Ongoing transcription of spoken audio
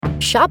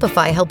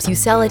Shopify helps you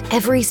sell at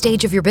every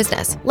stage of your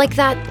business. Like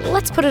that,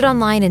 let's put it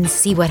online and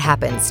see what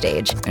happens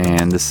stage.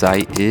 And the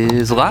site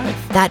is live.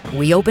 That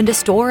we opened a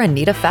store and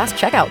need a fast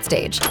checkout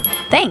stage.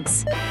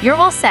 Thanks. You're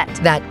all set.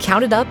 That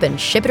count it up and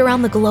ship it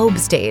around the globe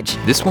stage.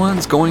 This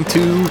one's going to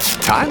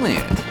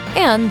Thailand.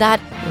 And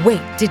that,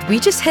 wait, did we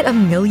just hit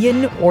 1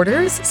 million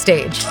orders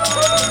stage?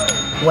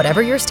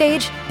 Whatever your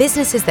stage,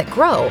 businesses that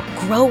grow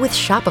with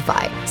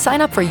Shopify.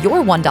 Sign up for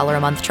your $1 a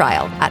month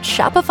trial at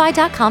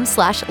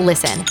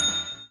shopify.com/listen.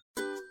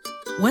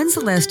 When's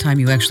the last time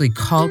you actually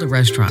called a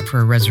restaurant for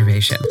a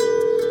reservation?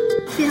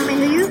 How may I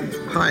hear you?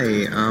 Hi,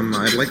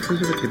 I'd like to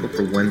reserve a table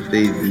for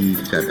Wednesday the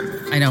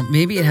 7th. I know,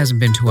 maybe it hasn't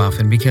been too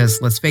often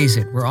because, let's face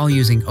it, we're all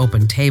using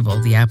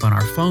OpenTable, the app on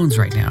our phones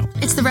right now.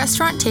 It's the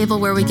restaurant table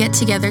where we get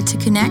together to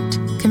connect,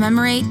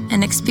 commemorate,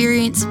 and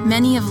experience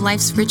many of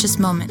life's richest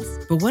moments.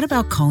 But what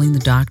about calling the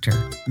doctor?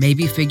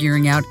 Maybe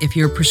figuring out if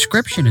your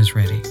prescription is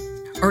ready.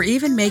 Or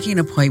even making an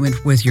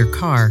appointment with your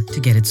car to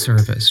get it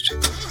serviced.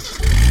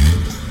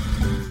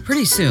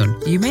 Pretty soon,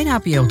 you may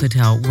not be able to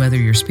tell whether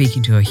you're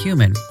speaking to a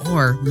human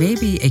or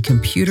maybe a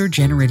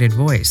computer-generated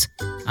voice.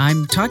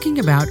 I'm talking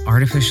about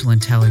artificial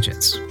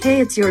intelligence.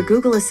 Hey, it's your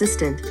Google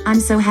Assistant. I'm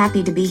so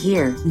happy to be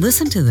here.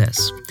 Listen to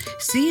this.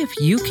 See if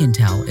you can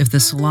tell if the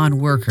salon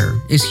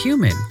worker is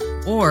human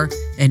or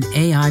an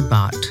AI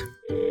bot.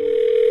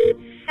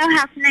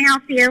 How can I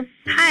help you?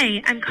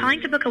 Hi, I'm calling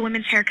to book a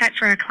women's haircut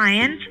for a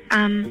client.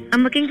 I'm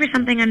looking for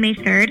something on May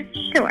 3rd.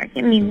 Sure,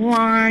 give me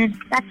 1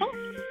 second.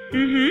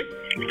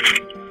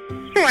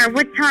 Sure,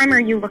 what time are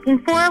you looking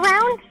for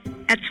around?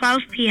 At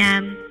 12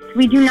 p.m.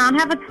 We do not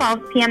have a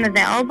 12 p.m.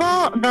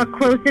 available. The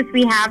closest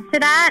we have to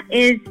that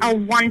is a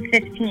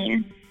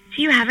 1:15.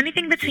 Do you have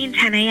anything between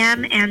 10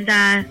 a.m. and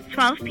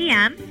 12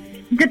 p.m.?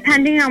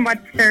 Depending on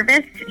what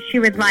service she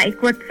would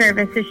like. What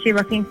service is she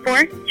looking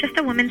for? Just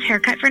a woman's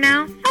haircut for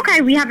now.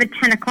 Okay, we have at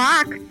 10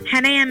 o'clock.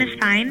 10 a.m. is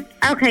fine.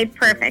 Okay,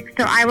 perfect.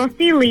 So I will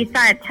see Lisa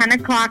at 10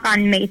 o'clock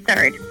on May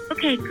 3rd.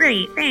 Okay,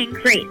 great. Thanks.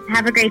 Great.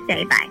 Have a great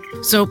day. Bye.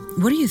 So,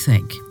 what do you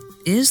think?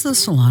 Is the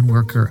salon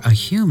worker a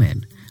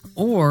human?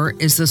 Or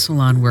is the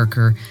salon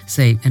worker,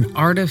 say, an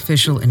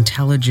artificial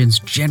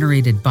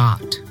intelligence-generated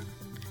bot?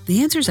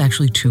 The answer is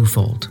actually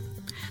twofold.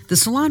 The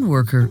salon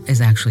worker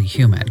is actually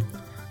human.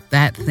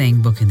 That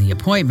thing booking the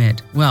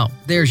appointment, well,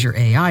 there's your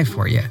AI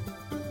for you.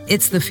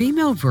 It's the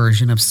female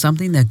version of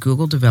something that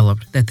Google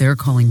developed that they're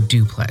calling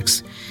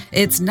Duplex.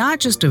 It's not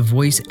just a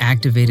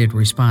voice-activated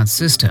response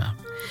system.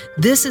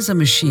 This is a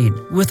machine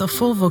with a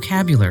full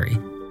vocabulary,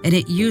 and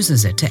it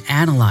uses it to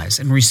analyze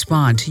and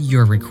respond to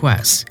your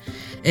requests.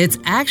 It's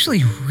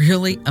actually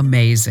really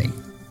amazing.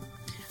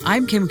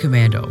 I'm Kim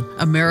Commando,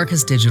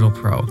 America's Digital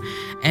Pro,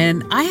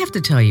 and I have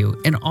to tell you,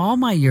 in all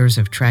my years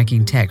of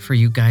tracking tech for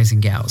you guys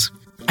and gals,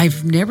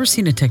 I've never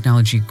seen a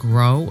technology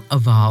grow,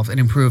 evolve, and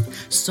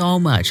improve so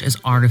much as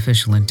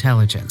artificial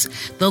intelligence.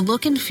 The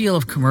look and feel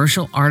of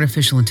commercial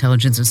artificial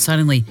intelligence is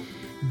suddenly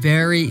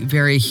very,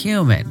 very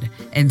human,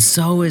 and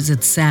so is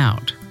its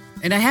sound.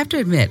 And I have to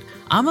admit,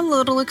 I'm a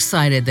little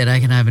excited that I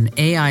can have an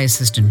AI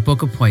assistant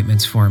book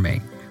appointments for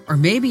me. Or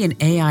maybe an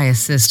AI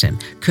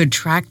assistant could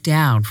track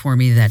down for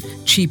me that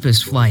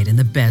cheapest flight and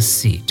the best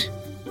seat.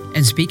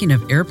 And speaking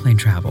of airplane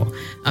travel,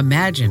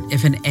 imagine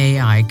if an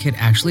AI could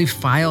actually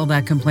file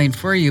that complaint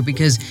for you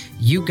because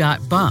you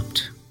got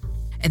bumped.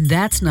 And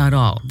that's not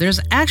all.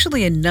 There's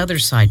actually another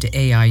side to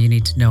AI you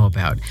need to know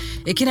about.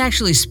 It can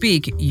actually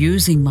speak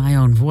using my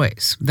own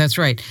voice. That's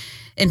right.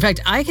 In fact,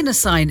 I can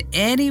assign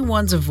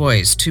anyone's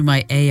voice to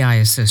my AI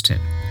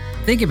assistant.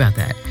 Think about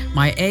that.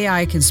 My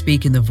AI can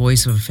speak in the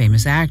voice of a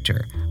famous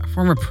actor, a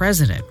former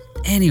president,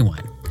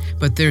 anyone.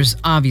 But there's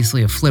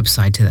obviously a flip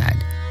side to that.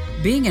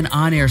 Being an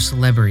on-air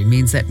celebrity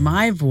means that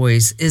my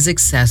voice is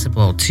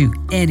accessible to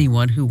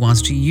anyone who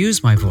wants to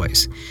use my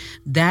voice.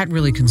 That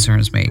really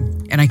concerns me,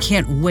 and I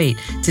can't wait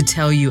to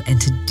tell you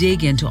and to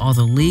dig into all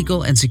the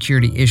legal and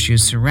security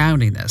issues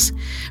surrounding this.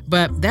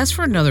 But that's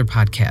for another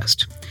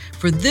podcast.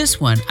 For this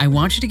one, I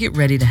want you to get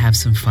ready to have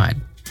some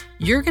fun.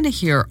 You're going to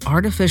hear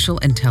artificial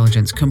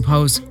intelligence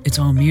compose its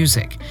own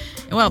music.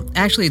 Well,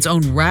 actually, its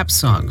own rap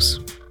songs.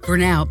 For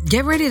now,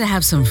 get ready to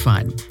have some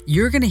fun.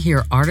 You're going to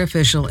hear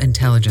artificial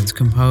intelligence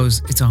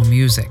compose its own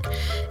music,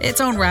 its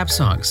own rap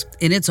songs,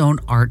 in its own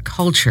art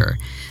culture.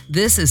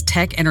 This is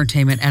tech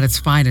entertainment at its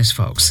finest,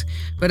 folks.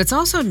 But it's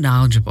also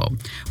knowledgeable.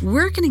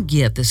 We're going to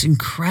get this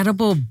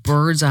incredible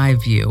bird's eye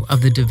view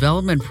of the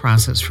development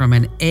process from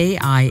an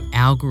AI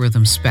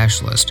algorithm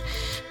specialist.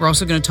 We're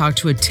also going to talk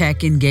to a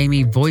tech and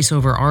gaming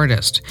voiceover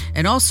artist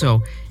and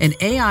also an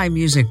AI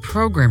music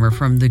programmer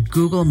from the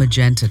Google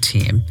Magenta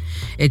team.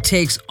 It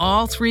takes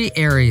all three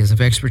areas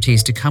of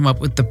expertise to come up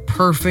with the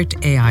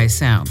perfect AI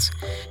sounds.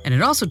 And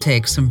it also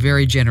takes some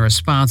very generous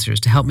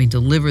sponsors to help me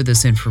deliver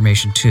this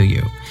information to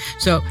you.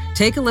 So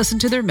take a listen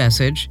to their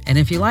message, and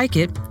if you like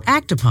it,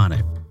 act upon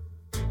it.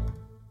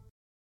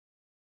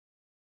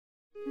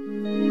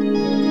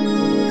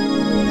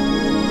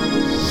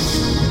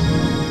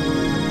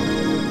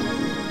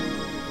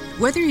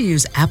 Whether you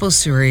use Apple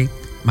Siri,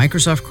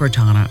 Microsoft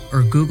Cortana,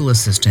 or Google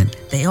Assistant,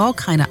 they all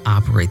kind of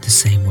operate the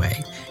same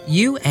way.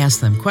 You ask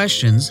them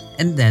questions,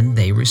 and then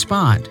they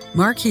respond.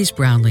 Marquise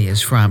Brownlee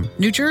is from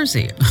New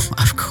Jersey.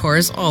 Of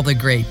course, all the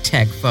great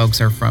tech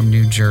folks are from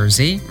New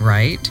Jersey,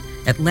 right?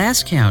 At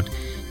last count,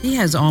 he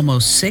has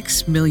almost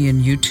 6 million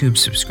YouTube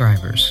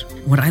subscribers.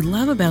 What I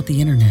love about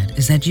the internet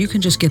is that you can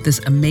just get this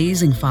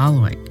amazing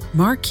following.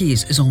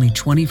 Marquise is only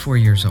 24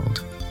 years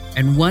old.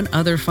 And one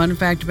other fun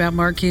fact about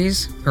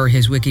Marquise, per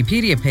his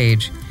Wikipedia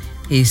page,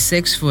 he's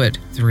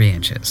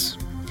 6'3".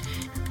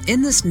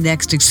 In this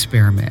next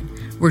experiment,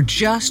 we're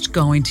just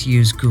going to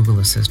use Google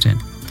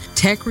Assistant.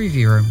 Tech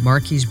reviewer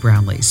Marquise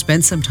Brownlee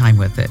spent some time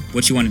with it.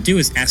 What you want to do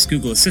is ask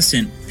Google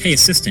Assistant, hey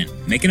Assistant,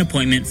 make an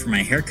appointment for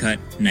my haircut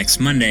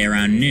next Monday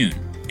around noon.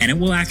 And it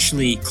will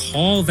actually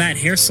call that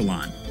hair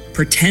salon,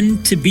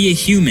 pretend to be a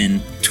human,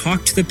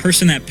 talk to the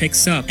person that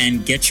picks up,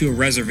 and get you a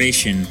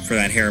reservation for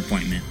that hair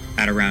appointment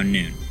at around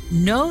noon.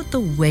 Note the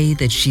way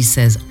that she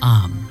says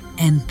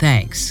and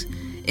thanks.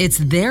 It's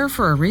there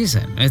for a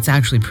reason. It's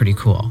actually pretty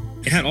cool.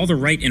 It had all the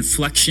right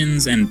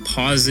inflections and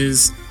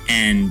pauses,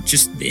 and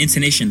just the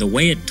intonation, the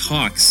way it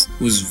talks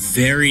was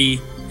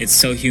it's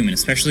so human,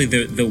 especially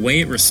the way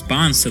it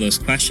responds to those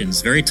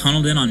questions. Very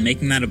tunneled in on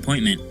making that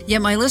appointment. Yeah,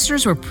 my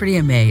listeners were pretty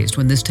amazed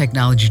when this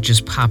technology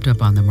just popped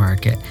up on the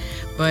market.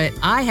 But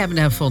I happen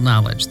to have full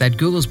knowledge that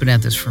Google's been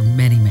at this for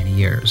many, many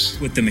years.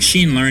 With the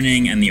machine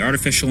learning and the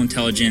artificial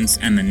intelligence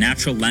and the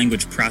natural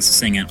language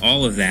processing and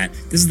all of that,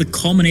 this is the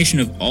culmination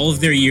of all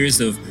of their years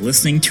of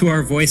listening to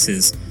our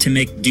voices to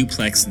make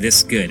Duplex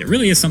this good. It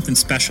really is something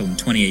special in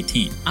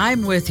 2018.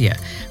 I'm with you,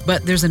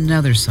 but there's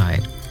another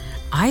side.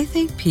 I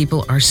think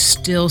people are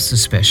still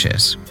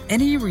suspicious.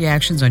 Any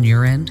reactions on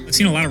your end? I've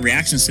seen a lot of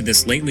reactions to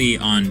this lately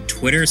on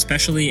Twitter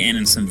especially, and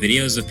in some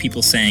videos of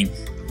people saying,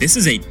 this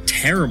is a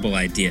terrible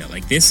idea.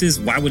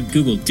 Why would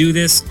Google do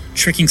this?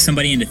 Tricking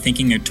somebody into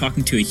thinking they're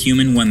talking to a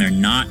human when they're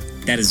not.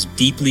 That is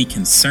deeply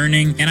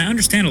concerning. And I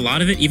understand a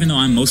lot of it, even though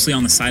I'm mostly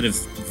on the side of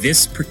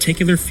this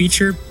particular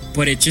feature.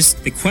 But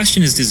the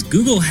question is, does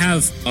Google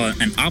have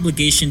an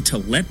obligation to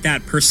let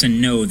that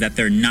person know that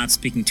they're not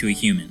speaking to a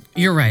human?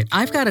 You're right.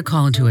 I've got to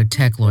call into a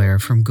tech lawyer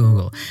from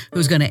Google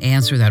who's going to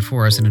answer that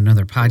for us in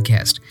another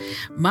podcast.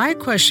 My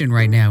question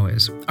right now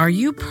is, are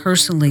you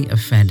personally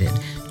offended?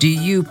 Do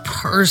you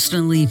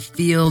personally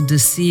feel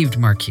deceived,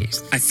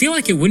 Marquise? I feel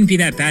like it wouldn't be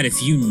that bad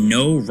if you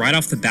know right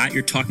off the bat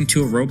you're talking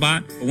to a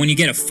robot. But when you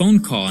get a phone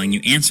call and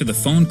you answer the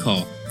phone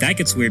call, that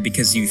gets weird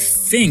because you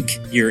think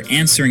you're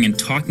answering and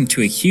talking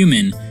to a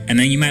human, and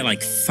then you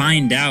might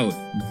find out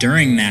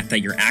during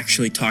that you're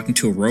actually talking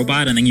to a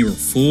robot, and then you were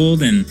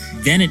fooled, and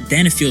then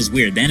it feels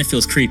weird. Then it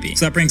feels creepy.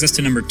 So that brings us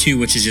to number 2,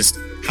 which is just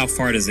how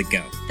far does it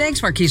go?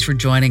 Thanks, Marquise, for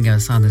joining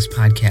us on this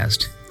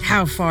podcast.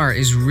 How far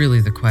is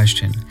really the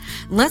question.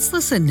 Let's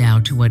listen now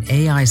to what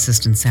AI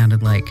Assistant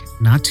sounded like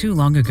not too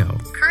long ago.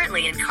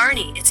 Currently in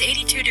Kearney, it's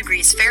 82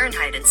 degrees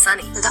Fahrenheit and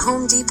sunny. The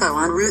Home Depot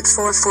on Route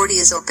 440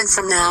 is open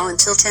from now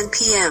until 10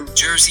 p.m.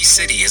 Jersey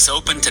City is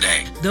open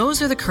today.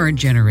 Those are the current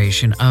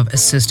generation of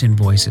assistant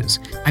voices.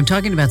 I'm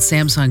talking about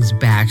Samsung's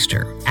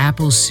Baxter,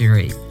 Apple's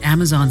Siri,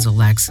 Amazon's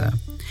Alexa.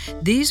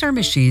 These are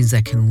machines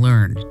that can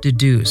learn,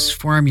 deduce,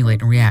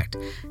 formulate, and react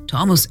to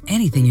almost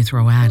anything you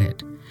throw at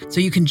it. So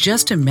you can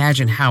just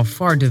imagine how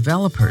far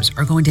developers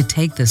are going to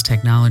take this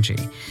technology.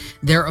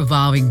 They're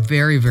evolving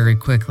very, very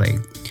quickly.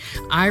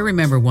 I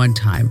remember one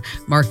time,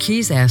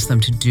 Marquise asked them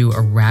to do a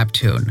rap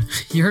tune.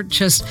 You're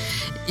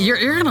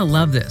gonna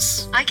love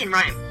this. I can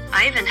rhyme.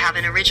 I even have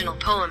an original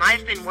poem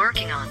I've been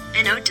working on,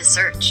 an ode to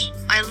search.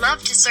 I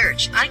love to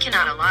search, I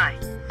cannot lie.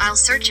 I'll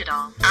search it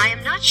all. I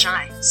am not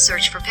shy.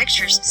 Search for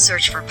pictures,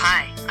 search for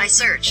pie. I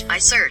search,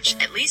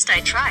 at least I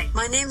try.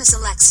 My name is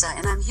Alexa,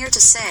 and I'm here to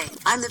say,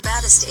 I'm the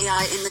baddest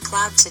AI in the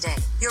cloud today.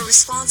 Your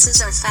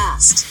responses are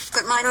fast,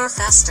 but mine are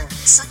faster.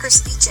 Sucker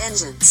speech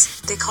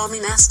engines. They call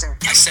me master.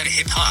 I said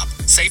hip hop.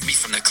 Save me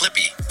from the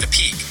clippy, the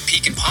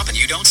peak and pop and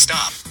you don't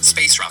stop.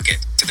 Space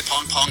rocket, to the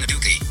pong pong a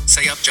dookie.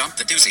 Say up jump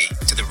the doozy,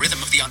 to the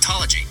rhythm of the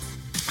ontology.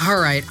 All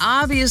right,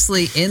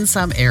 obviously in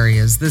some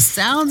areas, the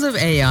sounds of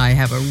AI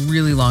have a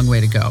really long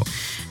way to go,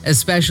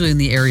 especially in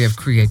the area of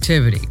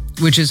creativity,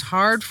 which is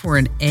hard for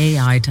an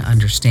AI to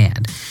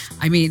understand.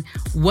 I mean,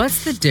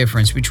 what's the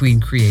difference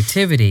between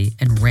creativity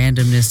and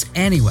randomness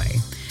anyway?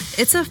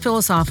 It's a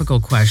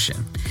philosophical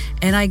question,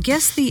 and I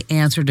guess the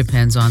answer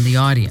depends on the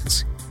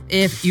audience.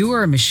 If you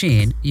are a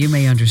machine, you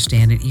may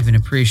understand and even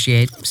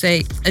appreciate,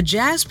 say, a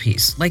jazz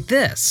piece like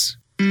this.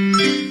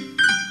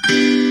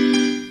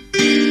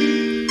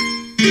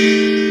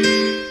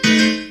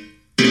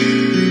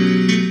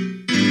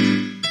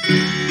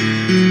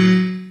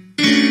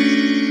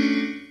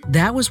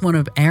 That was one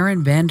of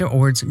Aaron van der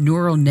Oort's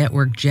neural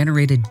network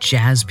generated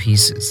jazz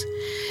pieces.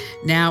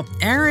 Now,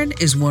 Aaron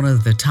is one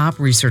of the top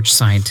research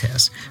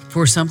scientists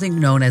for something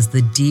known as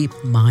the Deep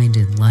Mind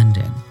in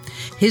London.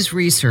 His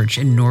research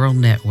in neural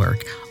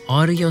network,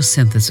 audio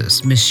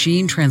synthesis,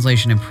 machine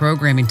translation, and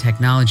programming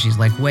technologies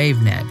like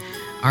WaveNet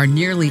are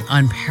nearly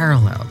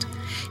unparalleled.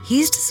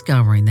 He's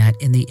discovering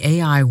that in the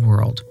AI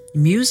world,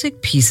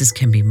 music pieces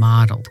can be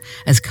modeled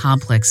as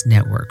complex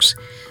networks.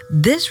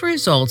 This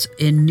results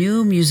in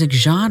new music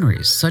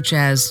genres such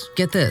as,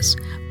 get this,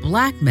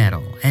 black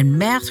metal and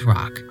math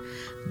rock.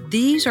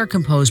 These are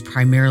composed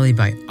primarily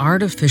by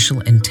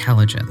artificial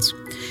intelligence.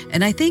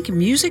 And I think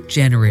music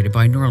generated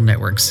by neural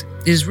networks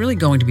is really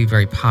going to be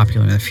very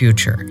popular in the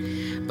future.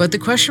 But the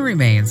question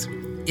remains,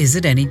 is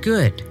it any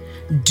good?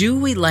 Do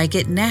we like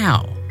it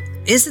now?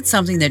 Is it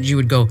something that you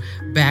would go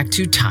back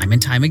to time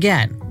and time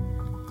again?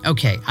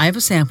 Okay, I have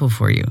a sample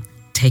for you.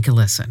 Take a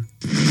listen.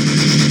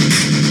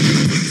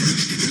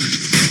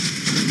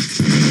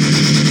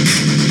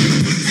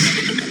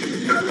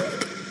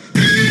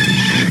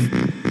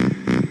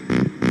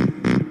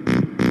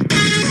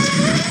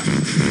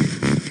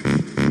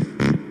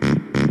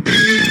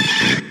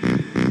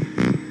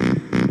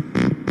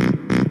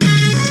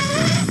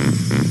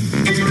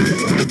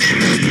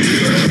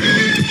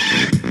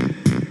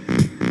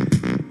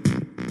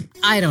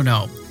 I don't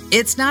know.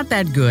 It's not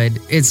that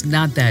good. It's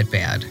not that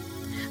bad.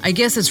 I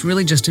guess it's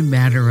really just a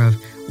matter of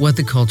what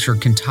the culture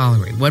can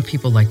tolerate, what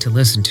people like to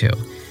listen to.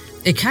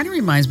 It kind of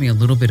reminds me a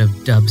little bit of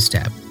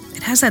dubstep.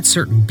 It has that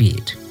certain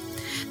beat.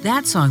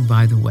 That song,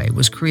 by the way,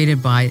 was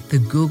created by the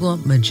Google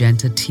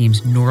Magenta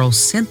team's neural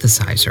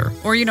synthesizer.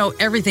 Or,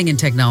 everything in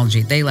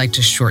technology, they like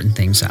to shorten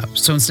things up.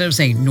 So instead of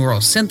saying neural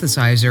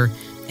synthesizer,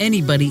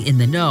 anybody in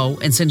the know,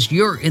 and since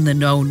you're in the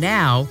know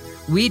now,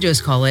 we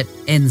just call it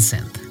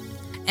NSYNC.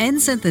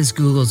 NSYNC is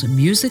Google's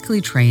musically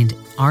trained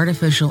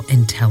artificial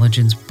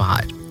intelligence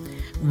bot.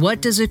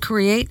 What does it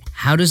create?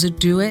 How does it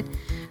do it?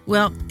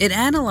 Well, it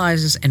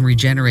analyzes and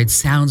regenerates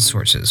sound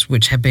sources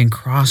which have been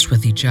crossed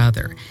with each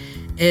other.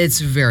 It's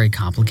very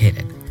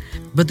complicated.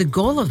 But the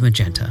goal of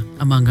Magenta,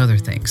 among other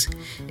things,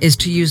 is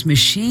to use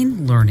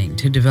machine learning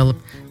to develop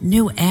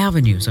new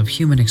avenues of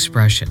human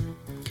expression.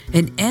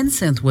 And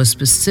NSYNC was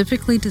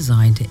specifically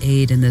designed to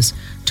aid in this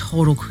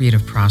total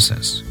creative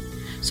process.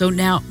 So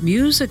now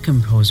music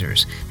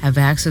composers have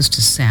access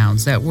to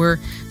sounds that were,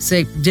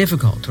 say,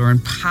 difficult or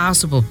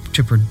impossible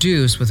to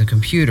produce with a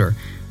computer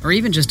or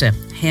even just a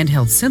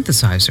handheld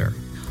synthesizer.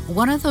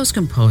 One of those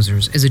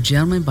composers is a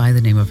gentleman by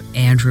the name of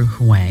Andrew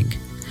Huang,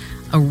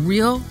 a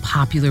real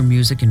popular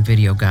music and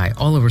video guy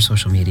all over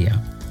social media.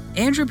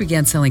 Andrew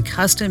began selling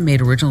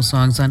custom-made original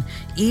songs on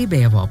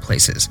eBay of all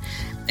places,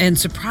 and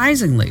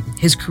surprisingly,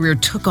 his career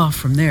took off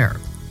from there.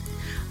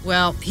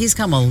 Well, he's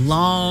come a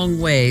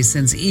long way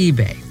since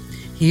eBay.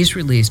 He's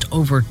released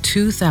over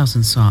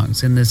 2,000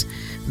 songs in this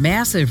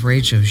massive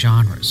range of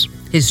genres,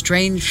 his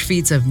strange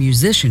feats of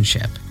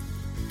musicianship.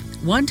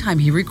 One time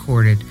he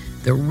recorded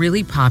the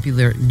really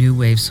popular new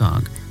wave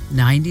song,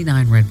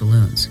 99 Red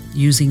Balloons,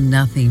 using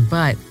nothing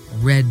but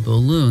red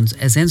balloons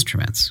as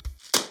instruments.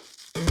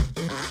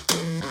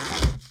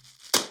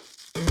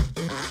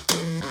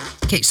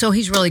 Okay, so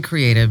he's really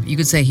creative. You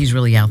could say he's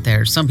really out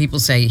there. Some people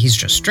say he's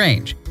just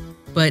strange.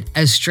 But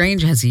as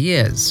strange as he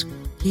is,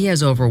 he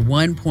has over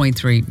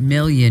 1.3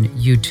 million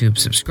YouTube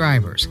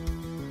subscribers.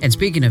 And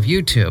speaking of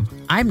YouTube,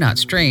 I'm not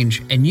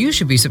strange, and you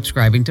should be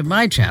subscribing to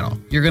my channel.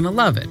 You're going to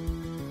love it.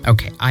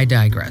 Okay, I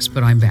digress,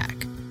 but I'm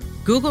back.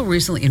 Google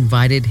recently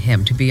invited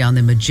him to be on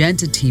the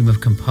Magenta team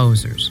of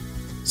composers.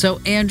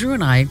 So Andrew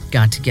and I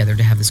got together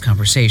to have this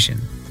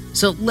conversation.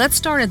 So let's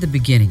start at the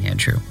beginning,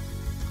 Andrew.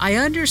 I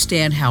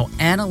understand how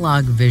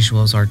analog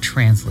visuals are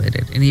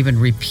translated and even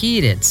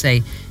repeated,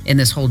 say, in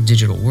this whole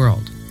digital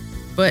world.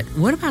 But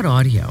what about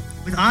audio?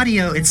 With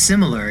audio, it's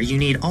similar. You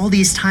need all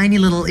these tiny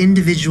little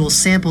individual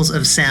samples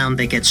of sound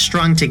that get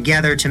strung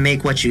together to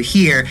make what you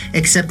hear,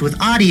 except with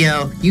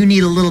audio, you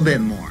need a little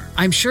bit more.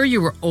 I'm sure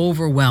you were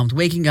overwhelmed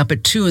waking up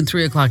at 2 and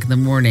 3 o'clock in the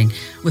morning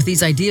with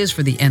these ideas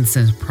for the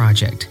NSYNC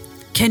project.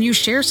 Can you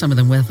share some of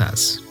them with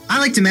us? I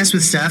like to mess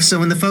with stuff, so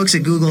when the folks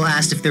at Google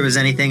asked if there was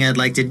anything I'd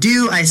like to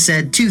do, I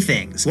said two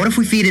things. What if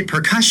we feed it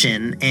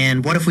percussion,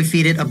 and what if we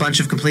feed it a bunch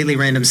of completely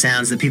random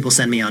sounds that people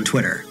send me on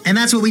Twitter? And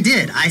that's what we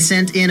did. I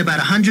sent in about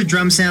 100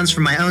 drum sounds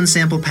from my own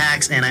sample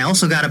packs, and I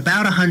also got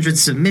about 100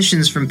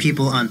 submissions from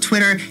people on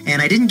Twitter,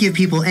 and I didn't give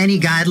people any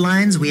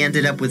guidelines. We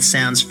ended up with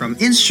sounds from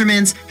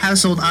instruments,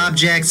 household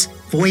objects,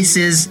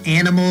 voices,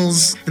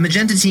 animals. The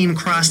Magenta team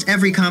crossed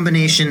every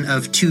combination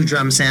of 2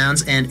 drum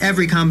sounds and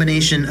every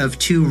combination of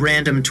 2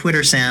 random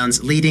Twitter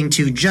sounds, leading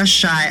to just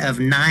shy of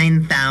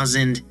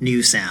 9,000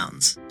 new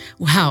sounds.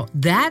 Wow,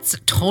 that's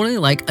totally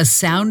like a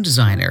sound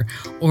designer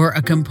or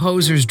a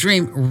composer's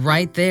dream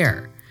right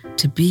there.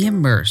 To be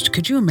immersed,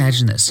 could you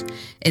imagine this?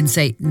 In,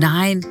 say,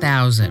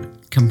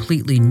 9,000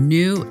 completely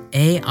new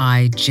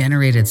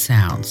AI-generated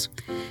sounds.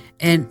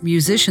 And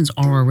musicians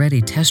are already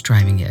test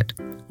driving it.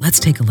 Let's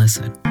take a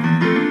listen.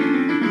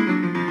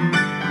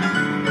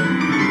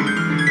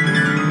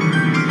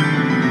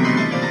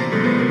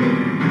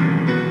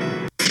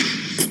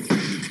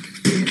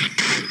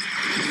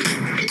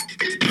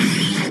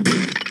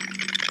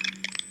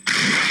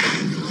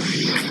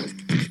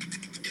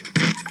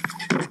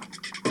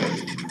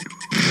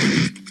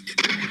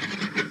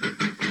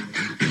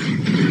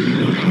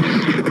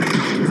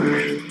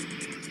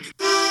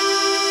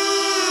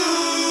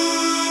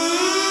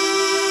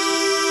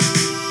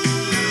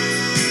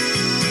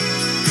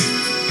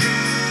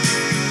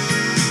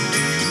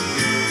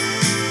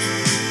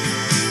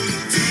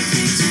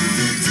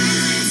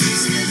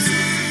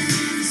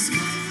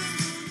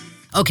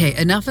 Okay,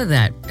 enough of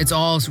that. It's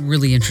all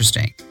really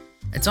interesting.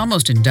 It's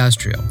almost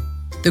industrial.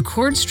 The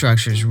chord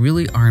structures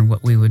really aren't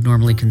what we would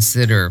normally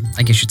consider,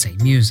 I guess you'd say,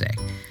 music.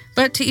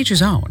 But to each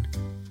his own.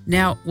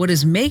 Now, what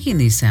is making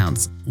these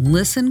sounds?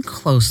 Listen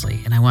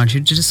closely, and I want you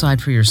to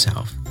decide for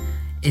yourself.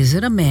 Is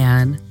it a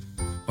man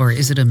or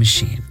is it a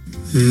machine?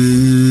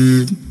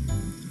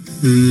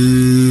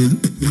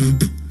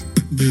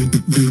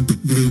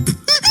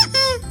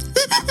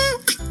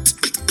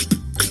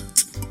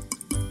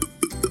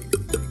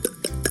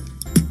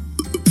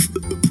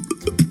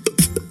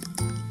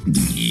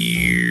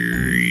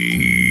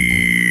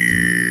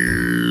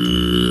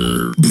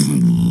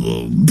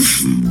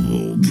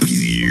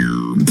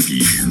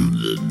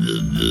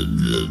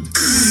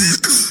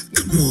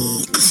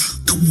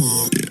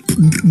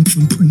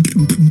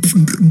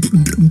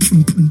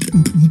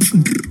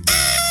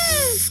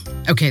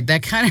 Okay,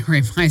 that kind of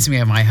reminds me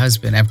of my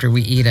husband after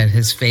we eat at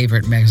his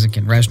favorite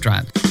Mexican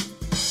restaurant.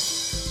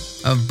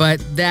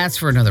 But that's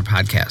for another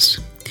podcast.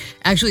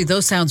 Actually,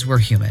 those sounds were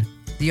human.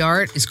 The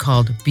art is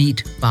called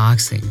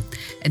beatboxing.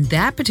 And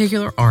that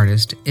particular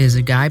artist is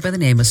a guy by the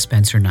name of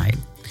Spencer Knight.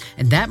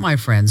 And that, my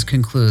friends,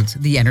 concludes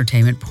the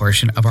entertainment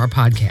portion of our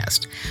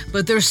podcast.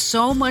 But there's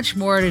so much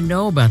more to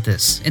know about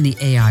this in the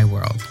AI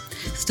world.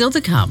 Still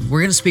to come,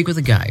 we're going to speak with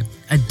a guy,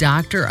 a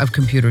doctor of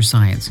computer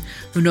science,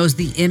 who knows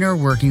the inner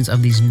workings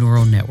of these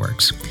neural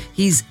networks.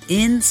 He's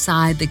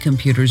inside the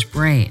computer's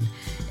brain,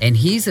 and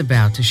he's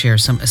about to share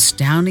some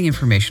astounding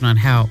information on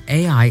how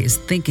AI is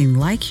thinking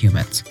like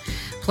humans.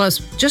 Plus,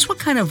 just what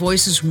kind of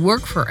voices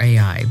work for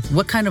AI,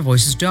 what kind of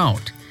voices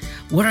don't.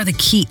 What are the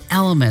key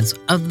elements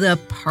of the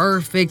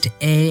perfect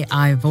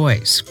AI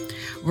voice?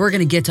 We're going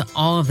to get to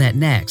all of that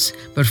next,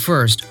 but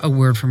first, a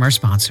word from our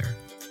sponsor.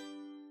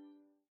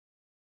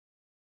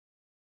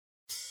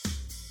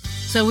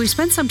 So we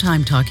spent some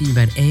time talking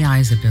about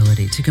AI's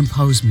ability to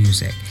compose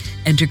music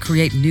and to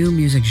create new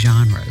music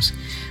genres.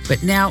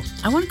 But now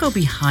I want to go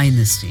behind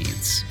the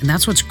scenes. And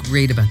that's what's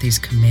great about these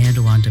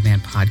Komando On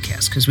Demand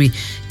podcasts, because we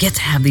get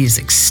to have these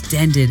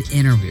extended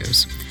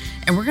interviews.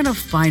 And we're going to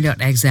find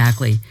out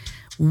exactly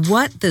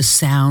what the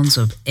sounds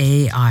of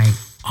AI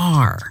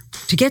are.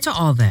 To get to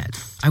all that,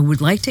 I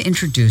would like to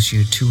introduce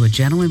you to a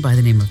gentleman by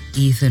the name of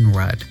Ethan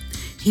Rudd.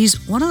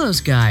 He's one of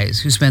those guys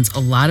who spends a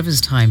lot of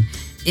his time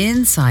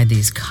inside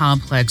these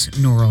complex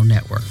neural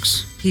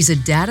networks. He's a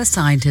data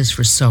scientist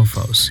for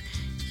Sophos.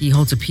 He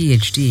holds a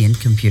PhD in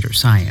computer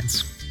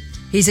science.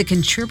 He's a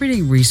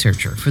contributing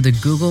researcher for the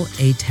Google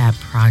ATAP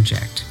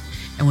project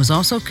and was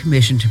also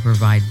commissioned to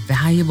provide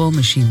valuable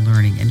machine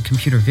learning and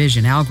computer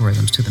vision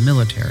algorithms to the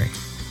military.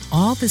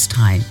 All this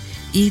time,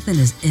 Ethan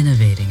is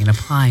innovating and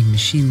applying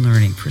machine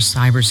learning for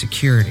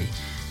cybersecurity,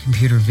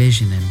 computer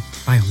vision, and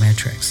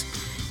biometrics.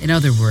 In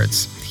other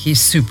words, he's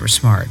super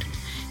smart.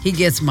 He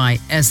gets my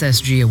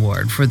SSG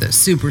award for the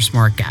super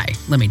smart guy,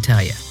 let me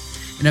tell you.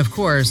 And of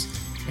course,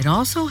 it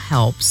also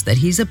helps that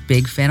he's a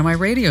big fan of my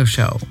radio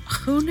show.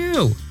 Who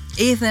knew?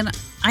 Ethan,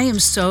 I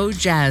am so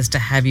jazzed to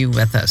have you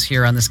with us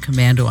here on this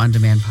Komando On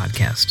Demand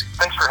podcast.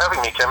 Thanks for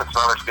having me, Kim. It's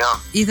an honor to be on.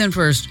 Ethan,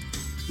 first,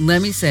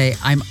 let me say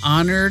I'm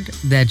honored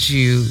that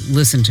you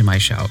listen to my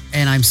show,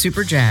 and I'm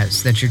super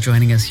jazzed that you're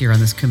joining us here on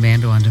this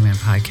Komando On Demand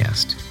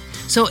podcast.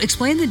 So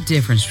explain the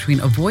difference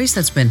between a voice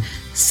that's been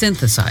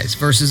synthesized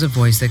versus a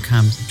voice that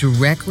comes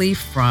directly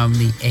from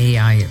the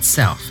AI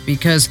itself.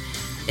 Because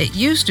it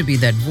used to be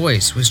that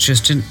voice was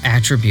just an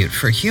attribute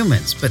for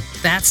humans, but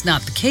that's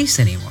not the case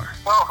anymore.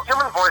 Well,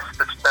 human voice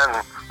that's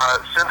been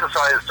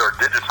synthesized or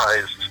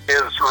digitized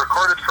is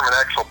recorded from an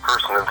actual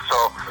person, and so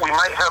we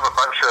might have a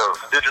bunch of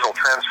digital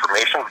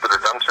transformations that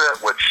are done to it,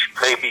 which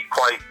may be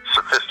quite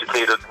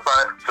sophisticated,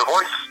 but the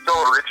voice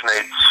still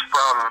originates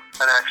from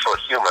an actual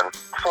human.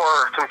 For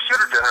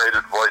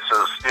computer-generated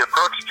voices, the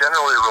approach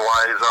generally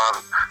relies on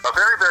a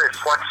very, very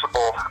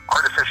flexible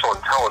artificial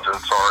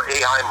intelligence, or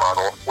AI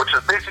model, which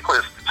is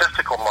basically a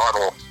statistical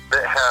model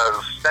that has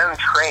been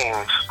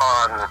trained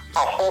on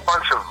a whole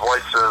bunch of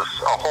voices,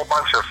 a whole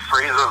bunch of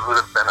phrases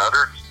that have been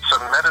uttered,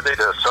 some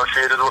metadata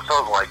associated with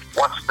those, like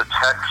what's the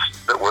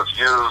text that was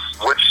used,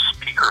 which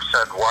speaker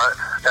said what,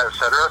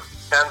 etc.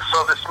 And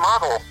so this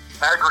model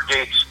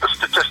aggregates the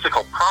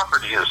statistical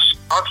properties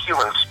of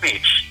human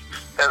speech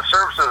and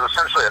serves as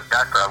essentially a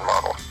background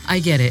model. I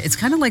get it. It's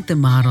kind of like the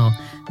model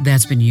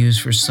that's been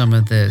used for some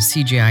of the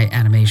CGI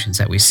animations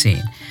that we've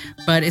seen,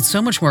 but it's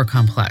so much more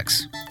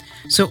complex.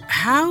 So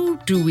how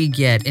do we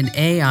get an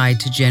AI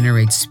to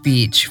generate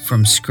speech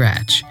from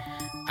scratch?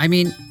 I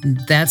mean,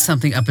 that's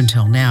something up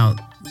until now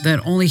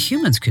that only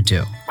humans could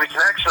do. We can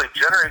actually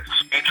generate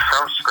speech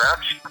from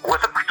scratch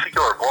with a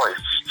particular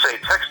voice. Say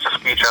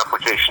text-to-speech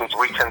applications,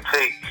 we can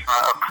take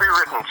a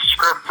pre-written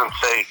script and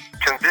say,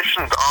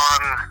 conditioned on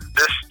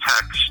this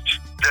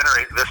text,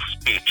 generate this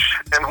speech.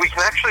 And we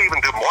can actually even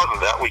do more than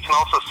that. We can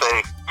also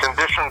say,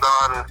 conditioned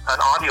on an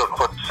audio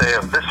clip, say,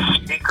 of this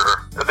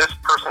speaker, this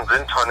person's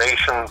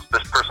intonations,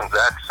 this person's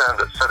accent,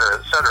 etc.,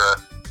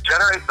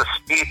 generate the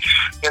speech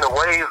in a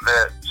way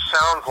that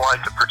sounds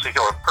like a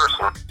particular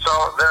person. So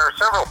there are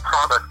several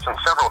products and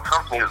several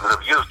companies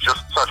that have used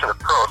just such an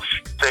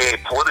approach. Say,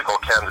 political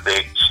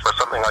candidates or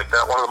some something like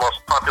that. One of the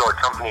most popular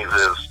companies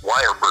is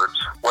Wirebirds,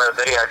 where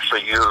they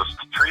actually used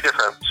 3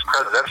 different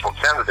presidential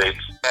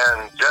candidates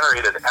and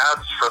generated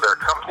ads for their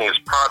company's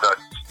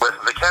products with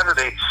the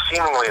candidates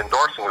seemingly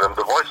endorsing them.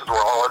 The voices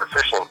were all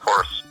artificial, of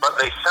course, but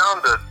they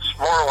sounded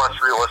more or less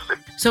realistic.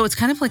 So it's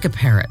kind of like a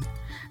parrot,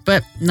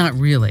 but not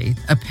really.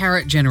 A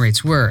parrot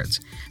generates words,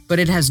 but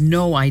it has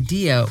no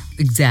idea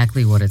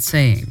exactly what it's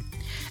saying.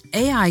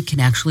 AI can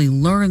actually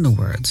learn the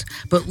words,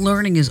 but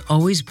learning is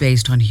always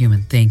based on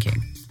human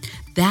thinking.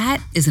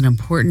 That is an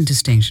important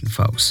distinction,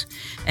 folks.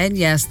 And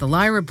yes, the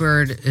Lyra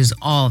bird is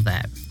all of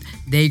that.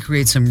 They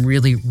create some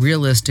really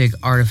realistic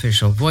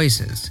artificial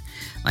voices.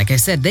 Like I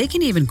said, they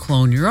can even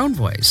clone your own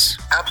voice.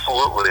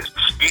 Absolutely.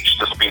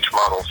 Speech-to-speech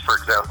models, for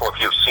example,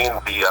 if you've seen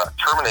the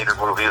Terminator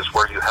movies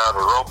where you have a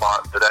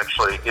robot that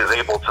actually is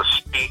able to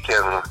speak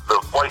in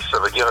the voice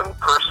of a given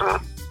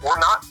person, we're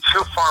not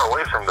too far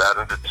away from that,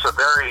 and it's a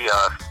very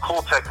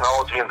cool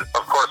technology and,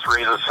 of course,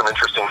 raises some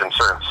interesting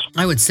concerns.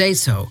 I would say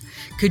so.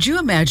 Could you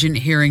imagine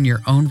hearing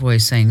your own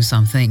voice saying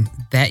something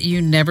that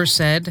you never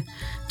said?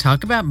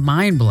 Talk about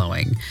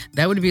mind-blowing.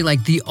 That would be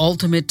like the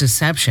ultimate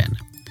deception.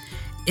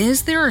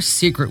 Is there a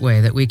secret way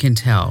that we can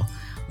tell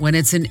when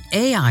it's an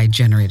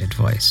AI-generated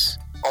voice?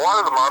 A lot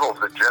of the models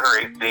that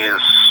generate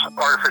these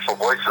artificial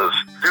voices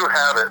do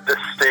have at this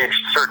stage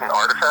certain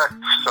artifacts,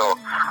 so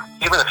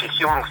even if a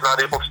human's not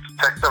able to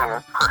detect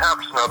them,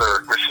 perhaps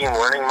another machine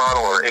learning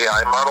model or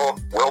AI model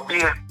will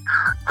be.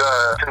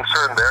 The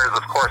concern there is,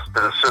 of course,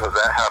 that as soon as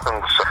that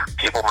happens,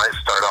 people might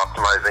start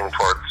optimizing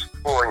towards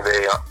fooling the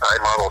AI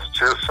models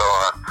too, so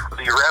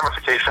the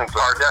ramifications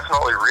are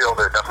definitely real.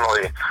 They're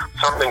definitely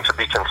something to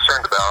be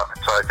concerned about,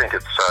 so I think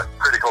it's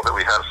critical that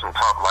we have some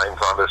top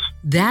minds on this.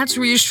 That's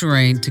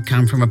reassuring to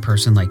come from a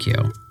person like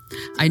you.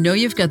 I know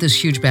you've got this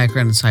huge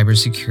background in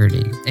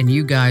cybersecurity, and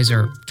you guys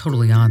are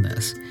totally on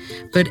this.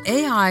 But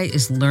AI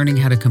is learning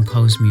how to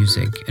compose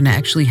music and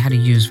actually how to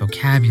use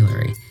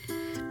vocabulary.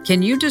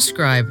 Can you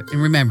describe,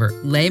 and remember,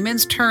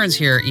 layman's terms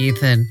here,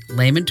 Ethan,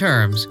 layman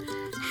terms,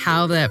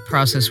 how that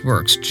process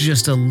works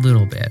just a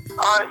little bit?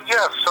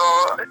 Yeah, so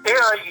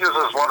AI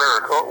uses what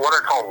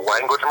are called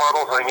language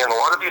models, and again, a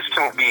lot of these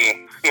can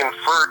be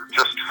inferred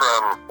just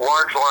from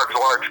large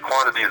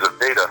quantities of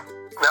data.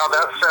 Now,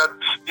 that said,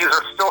 these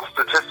are still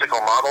statistical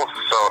models,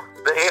 so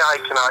the AI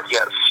cannot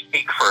yet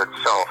speak for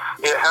itself.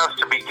 It has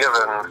to be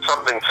given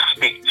something to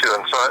speak to,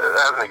 and so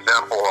as an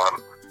example,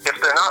 if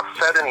they're not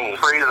fed any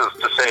phrases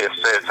to say, if,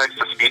 say, a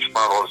text-to-speech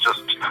model is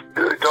just,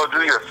 go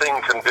do your thing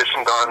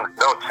conditioned on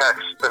no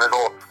text, then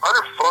it'll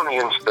utter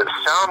phonemes that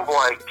sound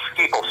like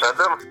people said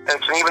them, and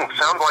can even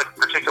sound like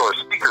particular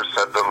speakers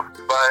said them,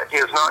 but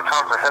is not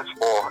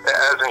comprehensible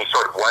as any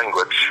sort of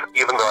language,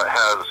 even though it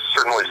has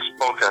certainly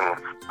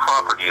spoken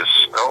properties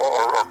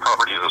or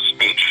properties of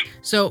speech.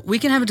 So we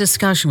can have a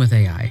discussion with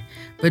AI,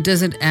 but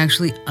does it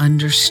actually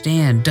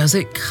understand? Does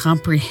it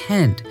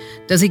comprehend?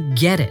 Does it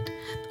get it?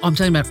 I'm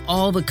talking about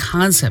all the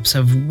concepts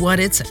of what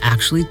it's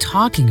actually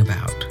talking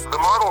about. The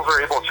models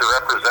are able to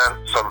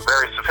represent some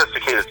very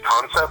sophisticated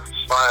concepts,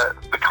 but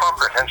the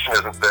comprehension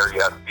isn't there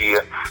yet.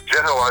 The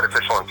general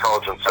artificial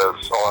intelligence,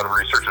 as a lot of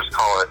researchers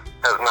call it,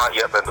 has not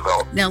yet been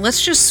developed. Now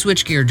let's just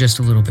switch gear just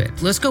a little bit.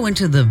 Let's go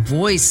into the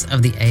voice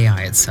of the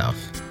AI itself.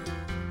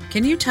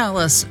 Can you tell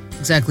us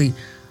exactly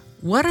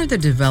what are the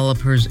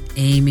developers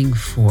aiming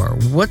for?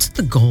 What's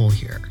the goal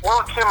here?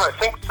 Well, Kim, I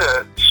think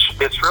that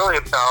it's really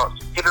about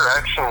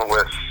interaction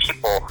with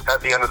people at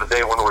the end of the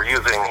day when we're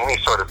using any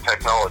sort of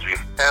technology.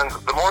 And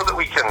the more that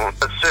we can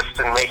assist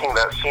in making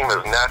that seem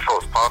as natural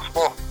as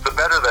possible, the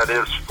better that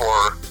is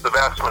for the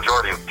vast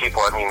majority of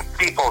people. I mean,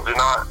 people do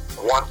not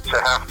want to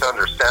have to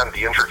understand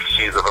the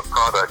intricacies of a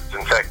product.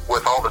 In fact,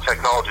 with all the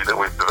technology that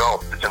we've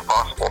developed, it's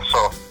impossible.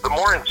 So the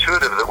more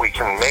intuitive that we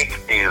can make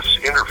these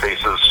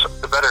interfaces,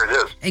 the better it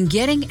is. And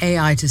getting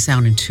AI to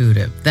sound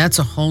intuitive, that's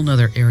a whole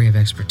nother area of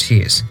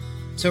expertise.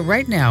 So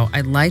right now,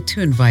 I'd like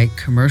to invite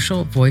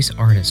commercial voice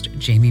artist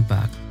Jamie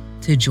Buck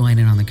to join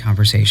in on the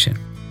conversation.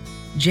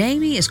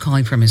 Jamie is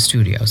calling from his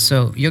studio,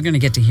 so you're going to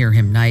get to hear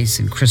him nice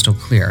and crystal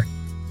clear.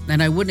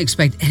 And I wouldn't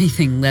expect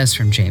anything less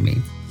from Jamie.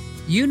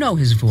 You know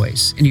his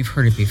voice, and you've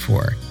heard it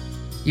before.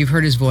 You've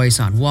heard his voice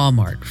on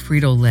Walmart,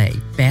 Frito-Lay,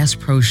 Bass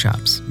Pro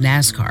Shops,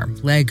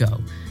 NASCAR, Lego,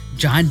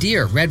 John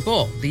Deere, Red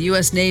Bull, the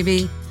U.S.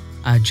 Navy,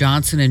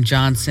 Johnson &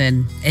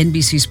 Johnson,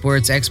 NBC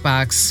Sports,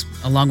 Xbox,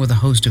 along with a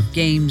host of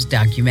games,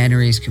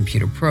 documentaries,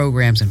 computer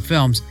programs, and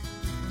films.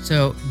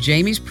 So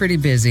Jamie's pretty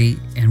busy,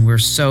 and we're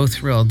so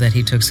thrilled that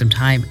he took some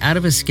time out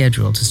of his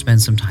schedule to spend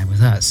some time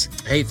with us.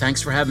 Hey,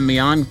 thanks for having me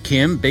on,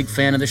 Kim. Big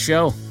fan of the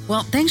show.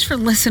 Well, thanks for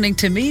listening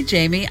to me,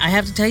 Jamie. I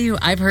have to tell you,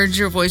 I've heard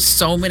your voice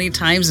so many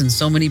times in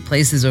so many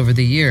places over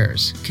the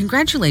years.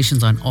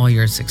 Congratulations on all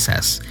your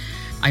success.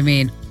 I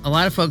mean, a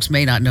lot of folks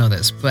may not know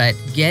this, but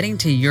getting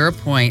to your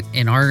point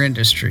in our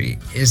industry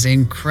is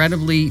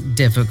incredibly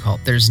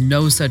difficult. There's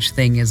no such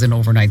thing as an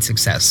overnight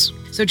success.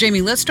 So,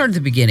 Jamie, let's start at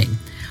the beginning.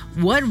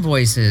 What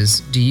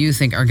voices do you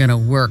think are going to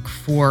work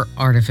for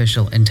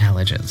artificial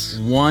intelligence?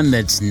 One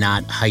that's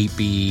not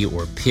hypey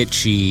or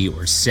pitchy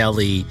or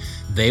selly.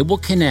 They will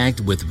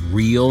connect with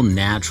real,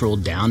 natural,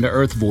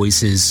 down-to-earth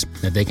voices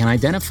that they can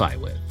identify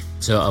with.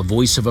 So a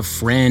voice of a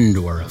friend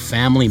or a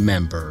family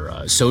member,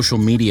 a social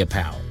media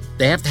pal.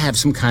 They have to have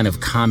some kind of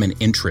common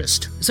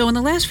interest. So in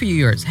the last few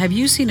years, have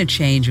you seen a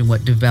change in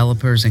what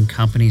developers and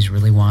companies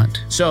really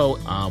want? So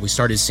we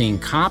started seeing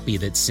copy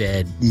that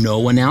said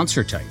no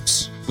announcer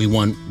types. We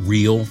want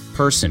real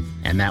person.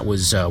 And that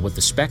was what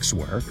the specs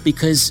were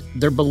because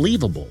they're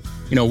believable.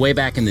 You know, way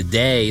back in the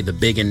day, the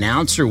big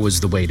announcer was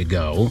the way to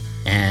go.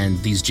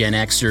 And these Gen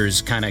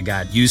Xers kind of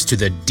got used to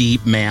the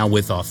deep male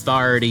with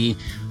authority.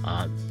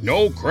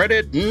 No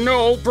credit,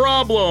 no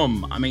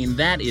problem. I mean,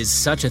 that is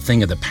such a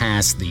thing of the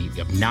past. The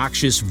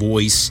obnoxious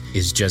voice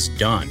is just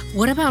done.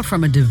 What about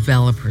from a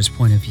developer's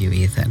point of view,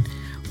 Ethan?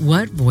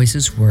 What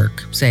voices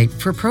work, say,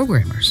 for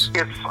programmers?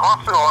 It's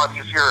often a lot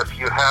easier if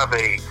you have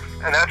a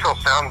natural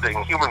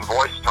sounding human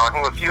voice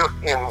talking with you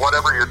in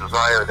whatever your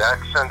desired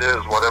accent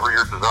is, whatever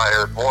your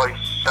desired voice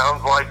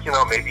sounds like. You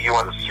know, maybe you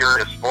want a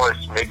serious voice,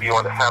 maybe you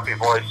want a happy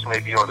voice,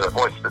 maybe you want a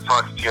voice that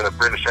talks to you in a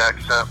British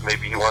accent,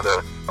 maybe you want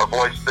a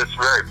voice that's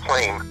very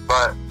plain.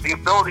 But the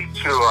ability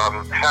to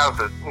have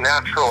a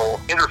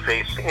natural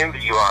interface in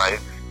the UI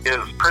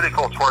is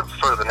critical towards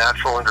sort of the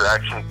natural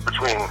interaction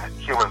between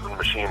humans and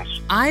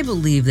machines. I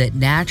believe that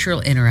natural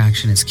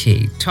interaction is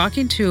key.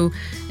 Talking to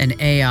an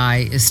AI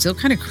is still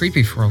kind of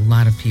creepy for a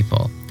lot of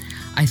people.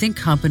 I think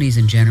companies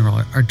in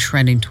general are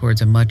trending towards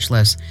a much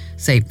less,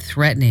 say,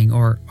 threatening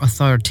or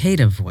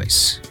authoritative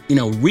voice. You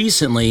know,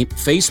 recently,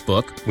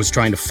 Facebook was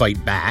trying to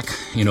fight back,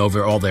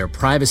 over all their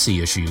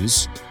privacy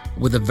issues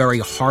with a very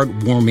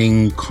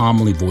heartwarming,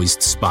 calmly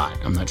voiced spot.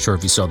 I'm not sure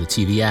if you saw the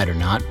TV ad or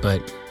not,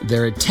 but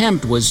their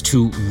attempt was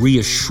to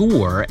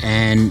reassure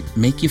and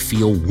make you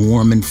feel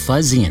warm and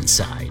fuzzy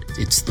inside.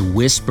 It's the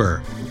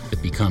whisper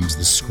that becomes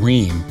the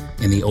scream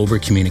in the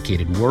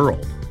over-communicated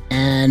world.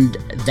 And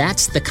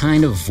that's the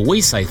kind of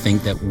voice I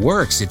think that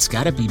works. It's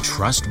got to be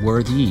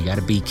trustworthy. You got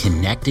to be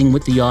connecting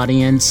with the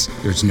audience.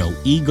 There's no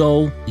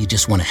ego. You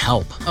just want to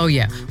help. Oh,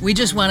 yeah. We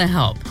just want to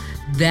help.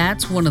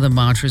 That's one of the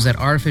mantras that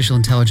artificial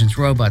intelligence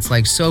robots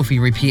like Sophie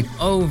repeat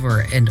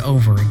over and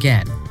over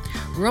again.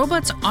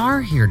 Robots are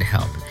here to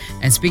help.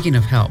 And speaking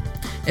of help,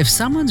 if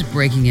someone's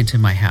breaking into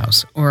my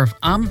house, or if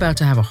I'm about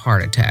to have a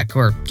heart attack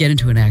or get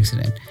into an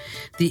accident,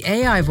 the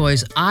AI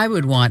voice I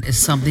would want is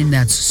something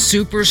that's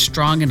super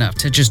strong enough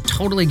to just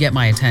totally get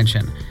my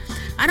attention.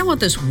 I don't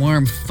want this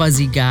warm,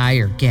 fuzzy guy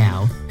or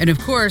gal. And of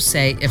course,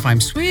 say, if I'm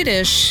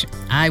Swedish,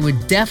 I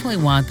would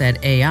definitely want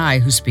that AI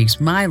who speaks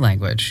my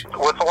language.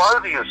 With a lot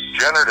of these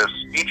generative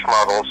speech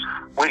models,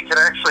 we can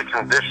actually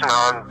condition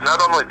on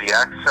not only the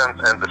accent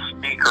and the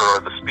speaker or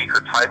the speaker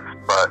type,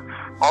 but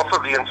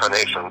also the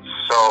intonations.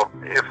 So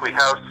if we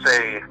have,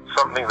 say,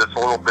 something that's a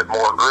little bit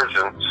more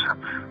urgent,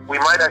 we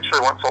might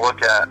actually want to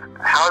look at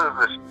how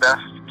does this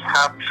best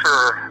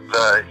capture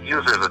the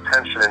user's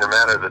attention in a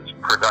manner that's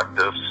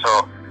productive.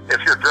 So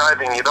if you're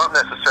driving, you don't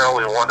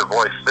necessarily want a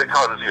voice that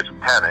causes you to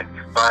panic,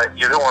 but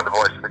you don't want a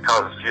voice that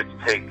causes you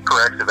to take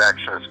corrective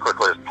action as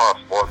quickly as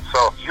possible. And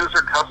so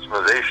user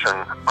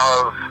customization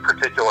of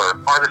particular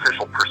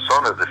artificial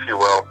personas, if you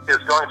will, is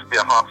going to be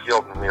a hot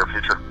field in the near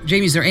future.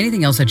 Jamie, is there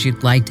anything else that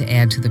you'd like to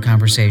add to the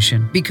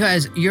conversation?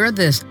 Because you're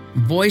this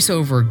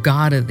voiceover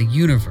god of the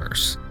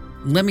universe.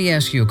 Let me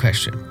ask you a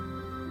question.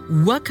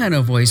 What kind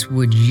of voice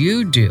would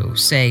you do,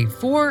 say,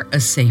 for a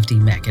safety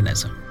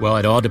mechanism? Well,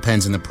 it all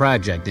depends on the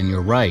project, and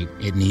you're right.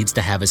 It needs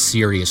to have a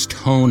serious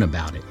tone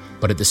about it.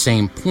 But at the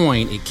same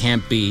point, it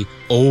can't be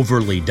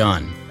overly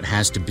done. It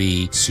has to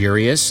be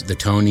serious. The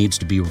tone needs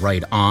to be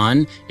right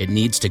on. It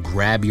needs to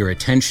grab your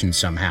attention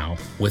somehow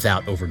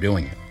without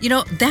overdoing it. You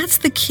know, that's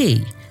the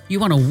key. You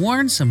want to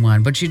warn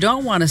someone, but you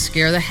don't want to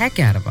scare the heck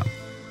out of them.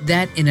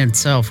 That in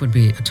itself would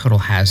be a total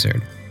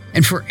hazard.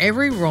 And for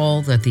every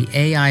role that the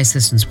AI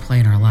systems play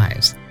in our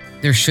lives,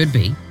 there should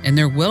be, and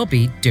there will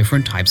be,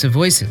 different types of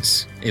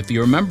voices. If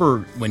you remember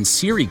when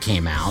Siri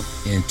came out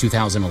in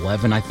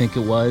 2011, I think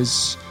it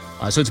was,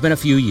 so it's been a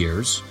few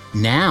years.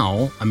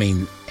 Now,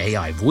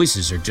 AI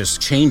voices are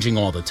just changing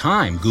all the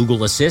time.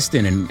 Google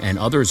Assistant and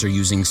others are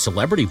using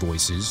celebrity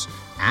voices,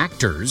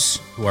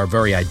 actors who are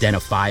very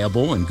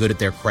identifiable and good at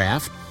their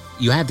craft.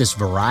 You have this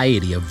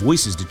variety of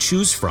voices to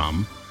choose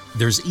from.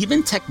 There's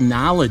even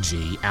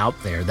technology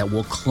out there that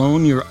will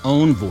clone your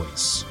own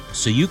voice.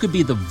 So you could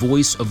be the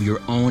voice of your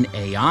own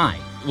AI.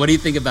 What do you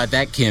think about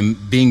that, Kim,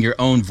 being your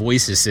own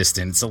voice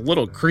assistant? It's a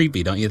little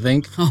creepy, don't you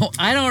think? Oh,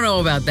 I don't know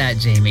about that,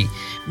 Jamie.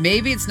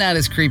 Maybe it's not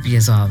as creepy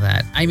as all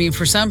that.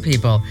 For some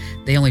people,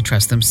 they only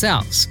trust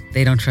themselves.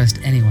 They don't trust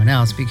anyone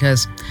else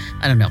because,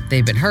 I don't know,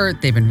 they've been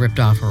hurt, they've been ripped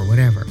off or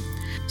whatever.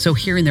 So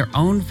hearing their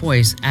own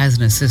voice as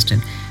an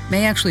assistant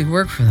may actually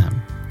work for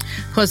them.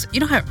 Plus, you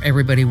know how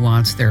everybody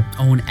wants their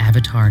own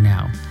avatar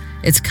now?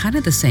 It's kind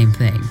of the same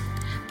thing.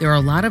 There are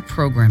a lot of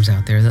programs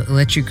out there that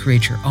let you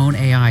create your own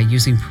AI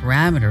using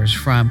parameters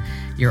from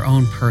your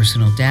own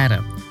personal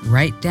data,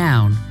 right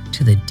down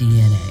to the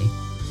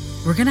DNA.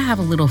 We're going to have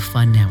a little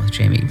fun now with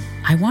Jamie.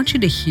 I want you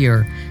to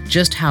hear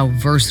just how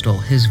versatile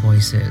his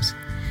voice is,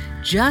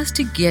 just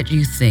to get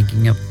you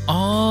thinking of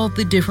all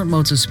the different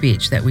modes of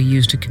speech that we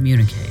use to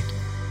communicate.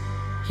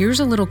 Here's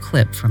a little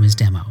clip from his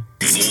demo.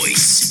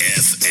 Voice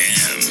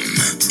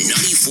FM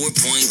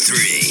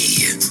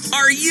 94.3.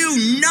 Are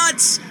you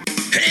nuts?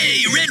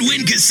 Hey, Red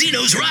Wind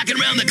Casino's rocking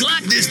around the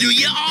clock this new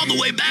year all the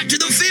way back to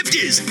the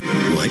 50s.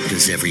 What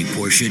does every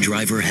Porsche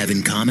driver have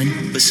in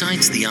common?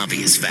 Besides the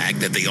obvious fact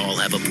that they all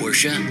have a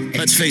Porsche?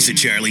 Let's face it,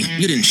 Charlie,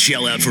 you didn't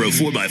shell out for a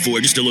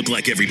 4x4 just to look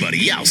like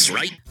everybody else,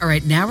 right? All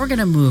right, now we're going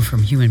to move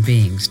from human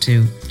beings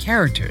to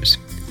characters.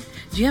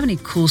 Do you have any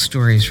cool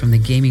stories from the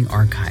gaming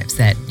archives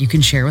that you can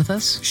share with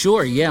us?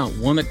 Sure, yeah.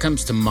 One that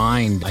comes to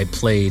mind, I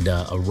played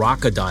a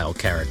Rockadile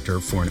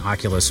character for an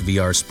Oculus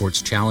VR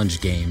Sports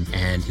Challenge game,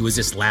 and he was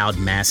this loud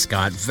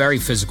mascot, very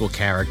physical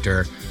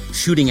character,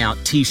 shooting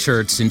out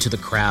T-shirts into the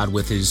crowd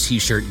with his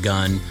T-shirt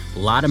gun, a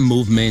lot of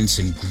movements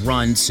and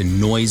grunts and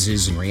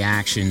noises and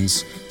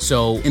reactions.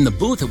 So in the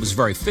booth, it was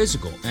very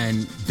physical,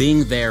 and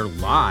being there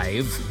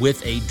live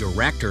with a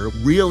director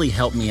really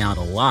helped me out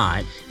a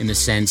lot in the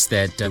sense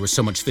that there was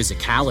so much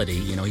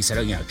physicality. You know, he said,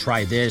 oh, you know,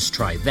 try this,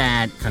 try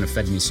that, kind of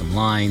fed me some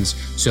lines.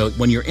 So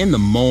when you're in the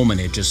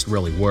moment, it just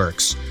really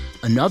works.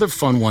 Another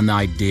fun one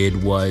I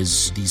did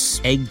was these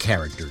egg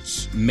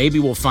characters. Maybe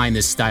we'll find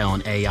this style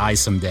on AI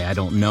someday, I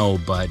don't know,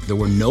 but there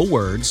were no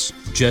words,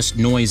 just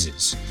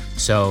noises.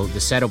 So the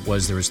setup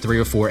was there was 3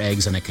 or 4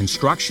 eggs on a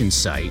construction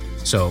site.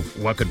 So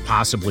what could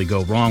possibly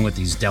go wrong with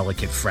these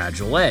delicate,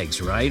 fragile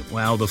eggs, right?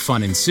 Well, the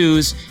fun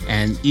ensues,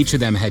 and each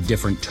of them had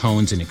different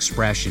tones and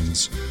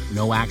expressions.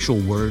 No actual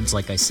words,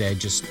 like I said,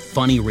 just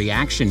funny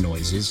reaction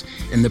noises.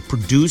 And the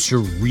producer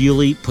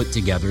really put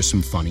together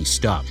some funny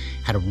stuff.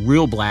 Had a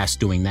real blast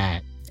doing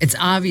that. It's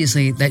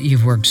obviously that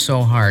you've worked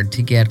so hard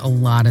to get a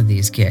lot of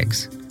these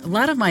gigs. A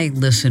lot of my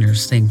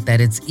listeners think that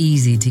it's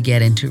easy to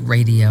get into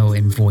radio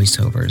and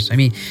voiceovers. I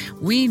mean,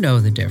 we know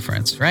the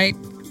difference, right?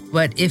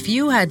 But if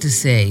you had to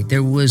say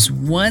there was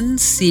one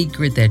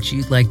secret that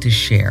you'd like to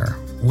share,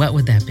 what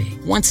would that be?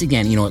 Once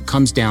again, you know, it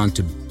comes down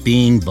to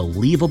being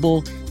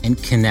believable and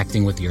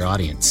connecting with your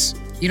audience.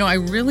 You know, I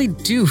really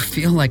do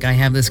feel like I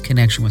have this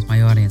connection with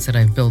my audience that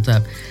I've built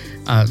up,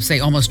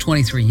 say, almost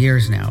 23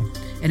 years now.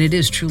 And it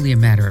is truly a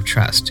matter of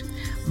trust.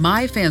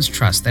 My fans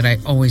trust that I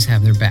always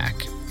have their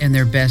back and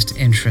their best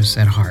interests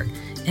at heart.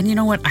 And you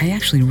know what? I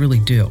actually really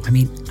do. I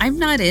mean, I'm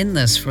not in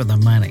this for the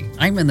money.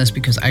 I'm in this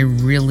because I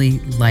really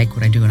like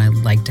what I do and I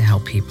like to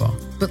help people.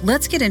 But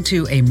let's get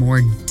into a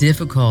more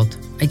difficult,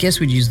 I guess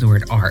we'd use the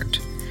word art,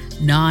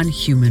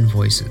 non-human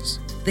voices,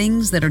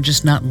 things that are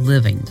just not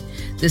living.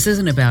 This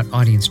isn't about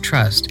audience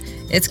trust.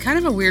 It's kind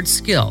of a weird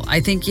skill.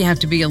 I think you have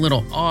to be a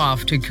little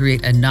off to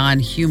create a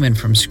non-human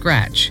from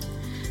scratch.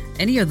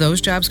 Any of those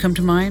jobs come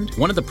to mind?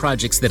 One of the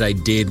projects that I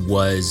did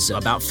was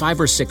about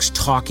 5 or 6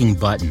 talking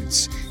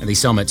buttons, and they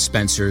sell them at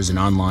Spencer's and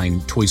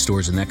online toy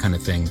stores and that kind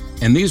of thing.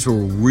 And these were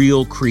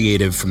real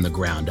creative from the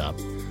ground up.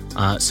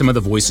 Some of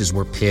the voices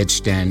were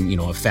pitched and, you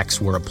know, effects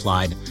were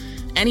applied.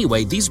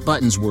 Anyway, these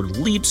buttons were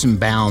leaps and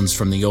bounds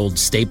from the old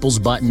Staples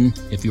button,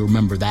 if you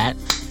remember that.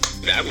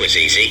 That was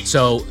easy.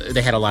 So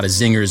they had a lot of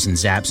zingers and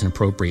zaps and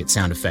appropriate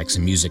sound effects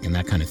and music and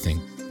that kind of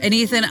thing. And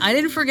Ethan, I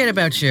didn't forget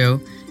about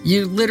you.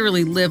 You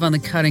literally live on the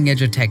cutting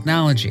edge of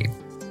technology.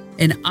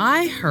 And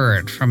I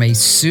heard from a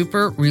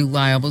super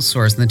reliable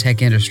source in the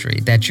tech industry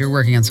that you're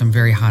working on some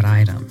very hot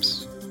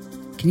items.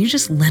 Can you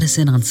just let us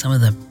in on some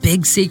of the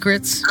big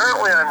secrets?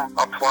 Currently, I'm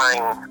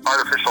applying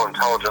artificial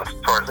intelligence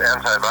towards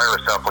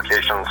antivirus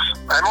applications.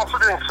 I'm also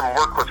doing some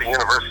work with the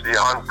university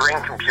on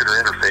brain-computer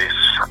interface,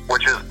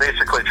 which is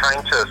basically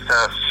trying to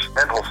assess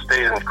mental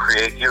state and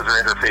create user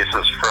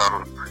interfaces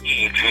from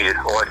EEG,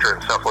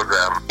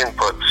 electroencephalogram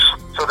inputs.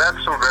 So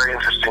that's some very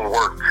interesting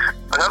work.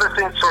 Another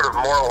thing sort of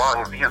more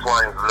along these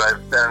lines that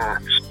I've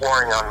been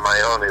exploring on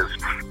my own is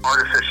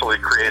artificially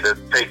created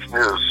fake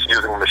news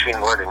using machine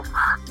learning.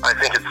 I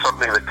think it's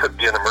something that could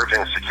be an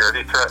emerging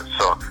security threat,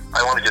 so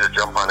I want to get a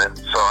jump on it.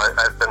 So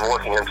I've been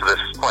looking into this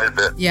quite a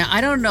bit. Yeah, I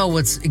don't know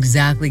what's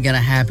exactly going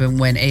to happen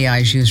when AI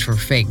is used for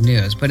fake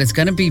news, but it's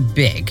going to be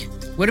big.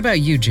 What about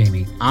you,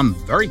 Jamie? I'm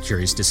very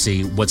curious to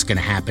see what's going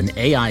to happen.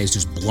 AI is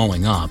just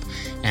blowing up,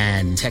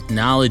 and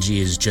technology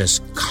is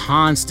just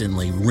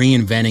constantly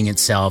reinventing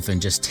itself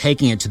and just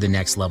taking it to the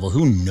next level.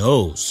 Who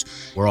knows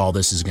where all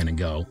this is going to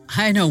go?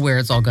 I know where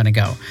it's all going to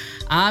go.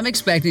 I'm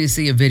expecting to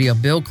see a video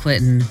of Bill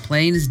Clinton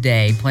plain as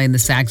day playing the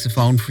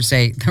saxophone for,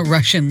 say, the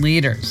Russian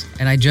leaders,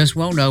 and I just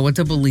won't know what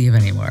to believe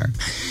anymore.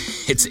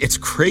 It's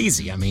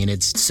crazy. I mean,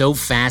 it's so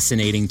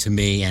fascinating to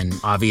me, and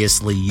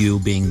obviously you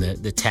being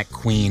the tech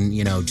queen,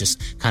 you know,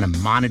 just kind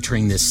of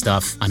monitoring this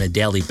stuff on a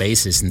daily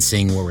basis and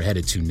seeing where we're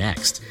headed to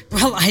next.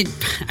 Well, I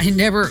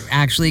never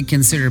actually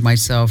considered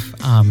myself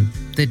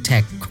the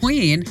tech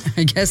queen.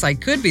 I guess I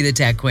could be the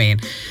tech queen.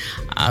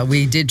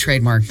 We did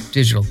trademark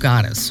Digital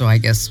Goddess, so I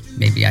guess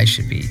maybe I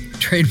should be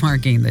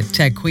trademarking the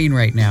tech queen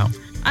right now.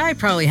 I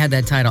probably had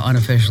that title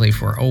unofficially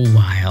for a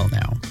while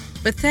now.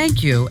 But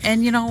thank you.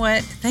 And you know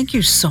what? Thank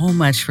you so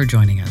much for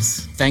joining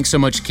us. Thanks so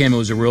much, Kim. It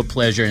was a real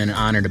pleasure and an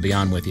honor to be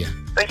on with you.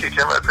 Thank you,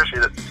 Kim. I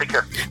appreciate it. Take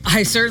care.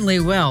 I certainly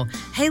will.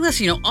 Hey,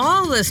 listen,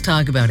 all this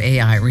talk about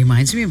AI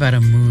reminds me about a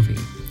movie.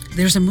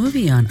 There's a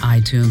movie on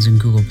iTunes and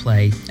Google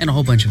Play and a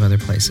whole bunch of other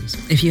places.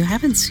 If you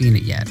haven't seen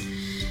it yet,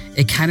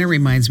 it kind of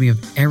reminds me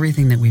of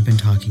everything that we've been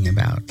talking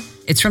about.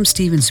 It's from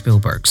Steven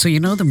Spielberg, so you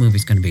know the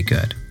movie's going to be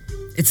good.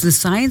 It's the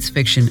science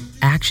fiction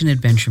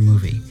action-adventure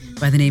movie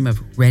by the name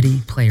of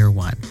Ready Player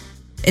One.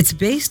 It's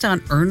based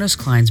on Ernest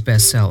Cline's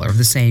bestseller of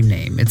the same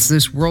name. It's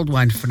this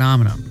worldwide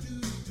phenomenon.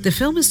 The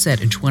film is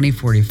set in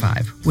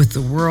 2045 with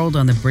the world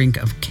on the brink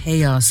of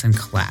chaos and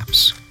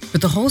collapse.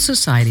 But the whole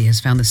society has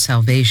found the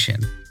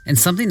salvation and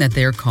something that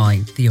they're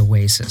calling the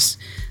Oasis,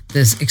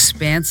 this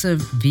expansive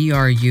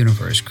VR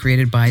universe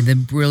created by the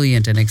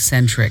brilliant and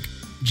eccentric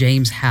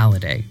James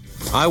Halliday.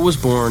 I was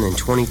born in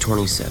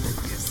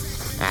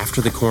 2027,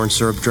 after the corn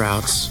syrup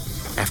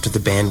droughts, after the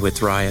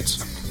bandwidth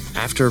riots,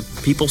 after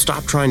people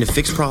stopped trying to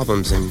fix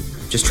problems and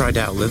just tried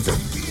to outlive them.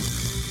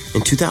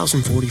 In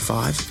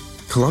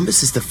 2045,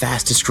 Columbus is the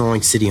fastest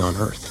growing city on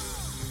Earth.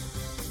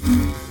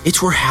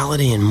 It's where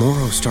Halliday and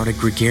Morrow started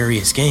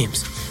gregarious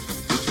games.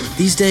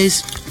 These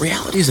days,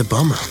 reality is a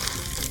bummer.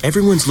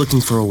 Everyone's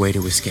looking for a way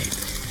to escape.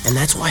 And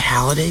that's why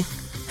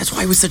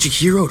he was such a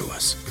hero to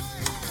us.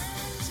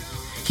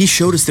 He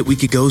showed us that we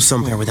could go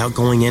somewhere without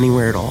going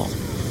anywhere at all.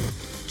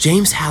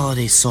 James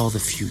Halliday saw the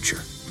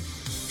future,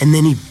 and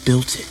then he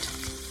built it.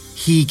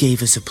 He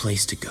gave us a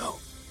place to go.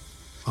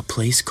 A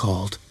place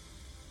called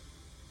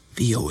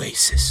the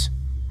Oasis.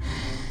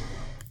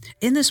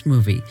 In this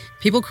movie,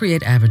 people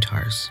create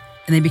avatars,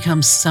 and they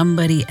become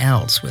somebody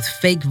else with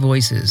fake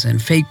voices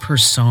and fake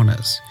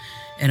personas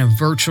in a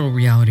virtual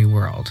reality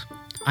world.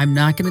 I'm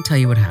not going to tell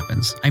you what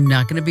happens. I'm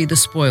not going to be the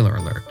spoiler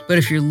alert. But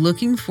if you're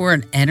looking for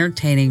an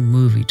entertaining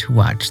movie to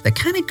watch that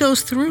kind of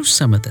goes through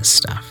some of this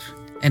stuff,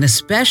 and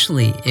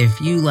especially if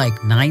you like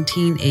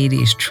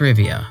 1980s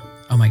trivia,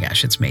 oh my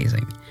gosh, it's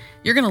amazing.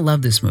 You're going to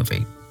love this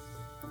movie.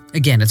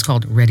 Again, it's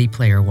called Ready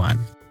Player One.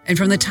 And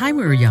from the time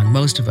we were young,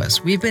 most of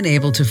us, we've been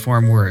able to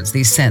form words,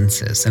 these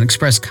sentences, and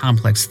express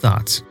complex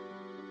thoughts.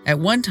 At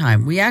one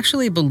time, we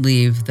actually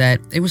believed that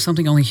it was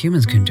something only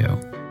humans can do.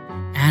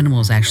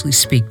 Animals actually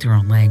speak their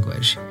own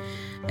language.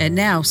 And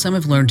now some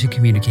have learned to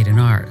communicate in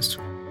ours.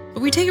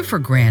 But we take it for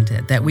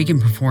granted that we can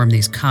perform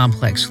these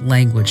complex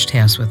language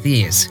tasks with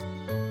ease.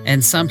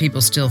 And some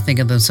people still think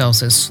of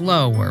themselves as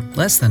slow or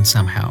less than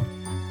somehow.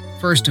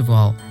 First of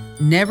all,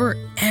 never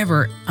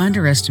ever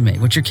underestimate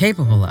what you're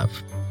capable of.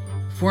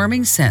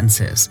 Forming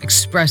sentences,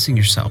 expressing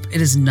yourself,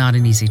 it is not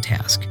an easy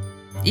task.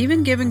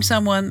 Even giving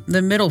someone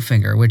the middle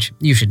finger, which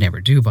you should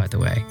never do, by the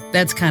way,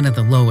 that's kind of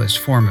the lowest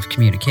form of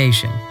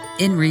communication.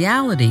 In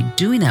reality,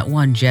 doing that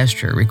one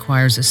gesture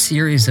requires a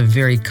series of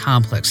very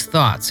complex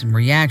thoughts and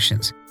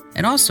reactions,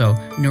 and also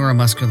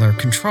neuromuscular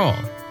control.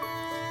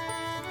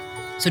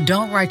 So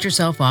don't write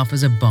yourself off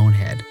as a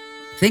bonehead.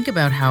 Think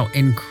about how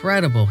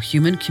incredible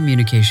human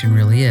communication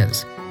really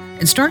is,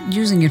 and start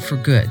using it for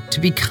good, to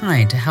be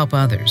kind, to help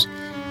others.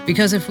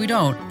 Because if we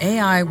don't,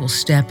 AI will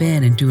step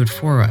in and do it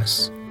for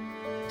us.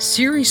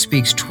 Siri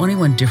speaks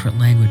 21 different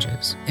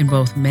languages in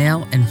both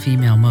male and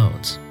female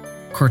modes.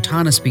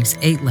 Cortana speaks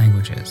 8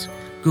 languages.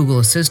 Google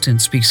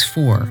Assistant speaks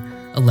 4.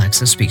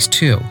 Alexa speaks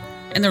 2.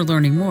 And they're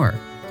learning more.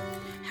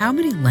 How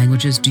many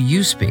languages do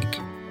you speak?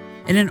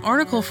 In an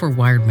article for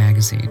Wired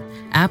magazine,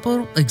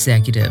 Apple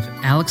executive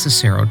Alex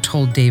Acero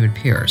told David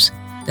Pierce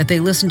that they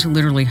listened to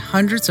literally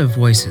hundreds of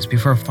voices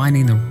before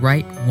finding the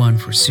right one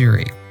for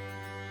Siri.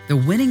 The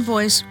winning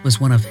voice was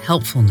one of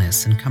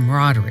helpfulness and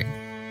camaraderie.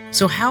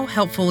 So how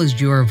helpful is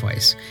your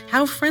voice?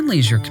 How friendly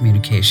is your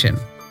communication?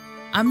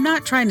 I'm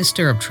not trying to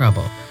stir up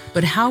trouble,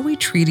 but how we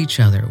treat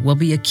each other will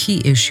be a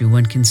key issue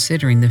when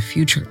considering the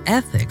future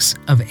ethics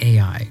of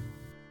AI.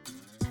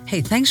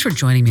 Hey, thanks for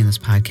joining me in this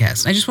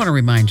podcast. I just want to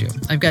remind you,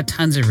 I've got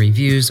tons of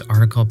reviews,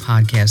 article,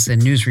 podcasts,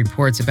 and news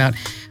reports about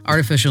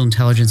artificial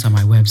intelligence on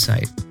my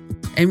website.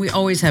 And we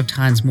always have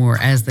tons more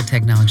as the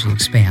technology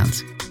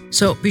expands.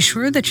 So be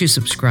sure that you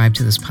subscribe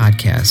to this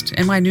podcast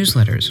and my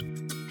newsletters.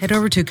 Head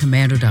over to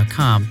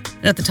Komando.com,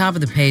 and at the top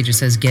of the page it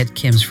says Get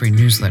Kim's Free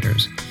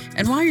Newsletters.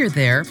 And while you're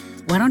there,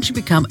 why don't you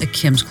become a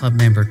Kim's Club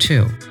member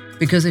too?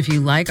 Because if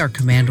you like our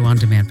Komando On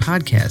Demand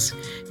podcast,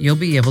 you'll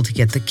be able to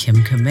get the Kim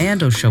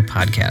Komando Show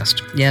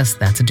podcast. Yes,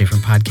 that's a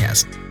different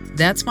podcast.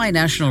 That's my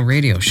national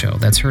radio show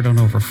that's heard on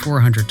over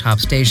 400 top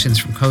stations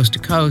from coast to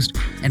coast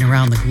and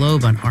around the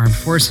globe on Armed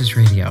Forces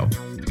Radio.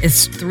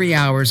 It's 3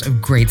 hours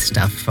of great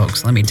stuff,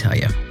 folks, let me tell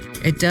you.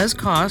 It does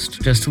cost,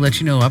 just to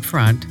let you know up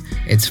front,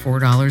 it's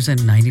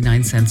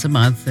 $4.99 a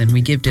month, and we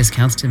give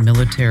discounts to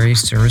military,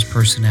 service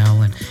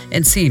personnel,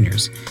 and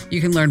seniors. You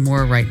can learn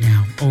more right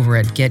now over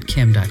at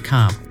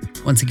getkim.com.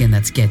 Once again,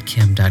 that's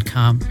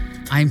getkim.com.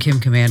 I'm Kim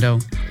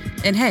Komando,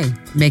 and hey,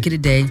 make it a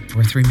day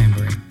worth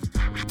remembering.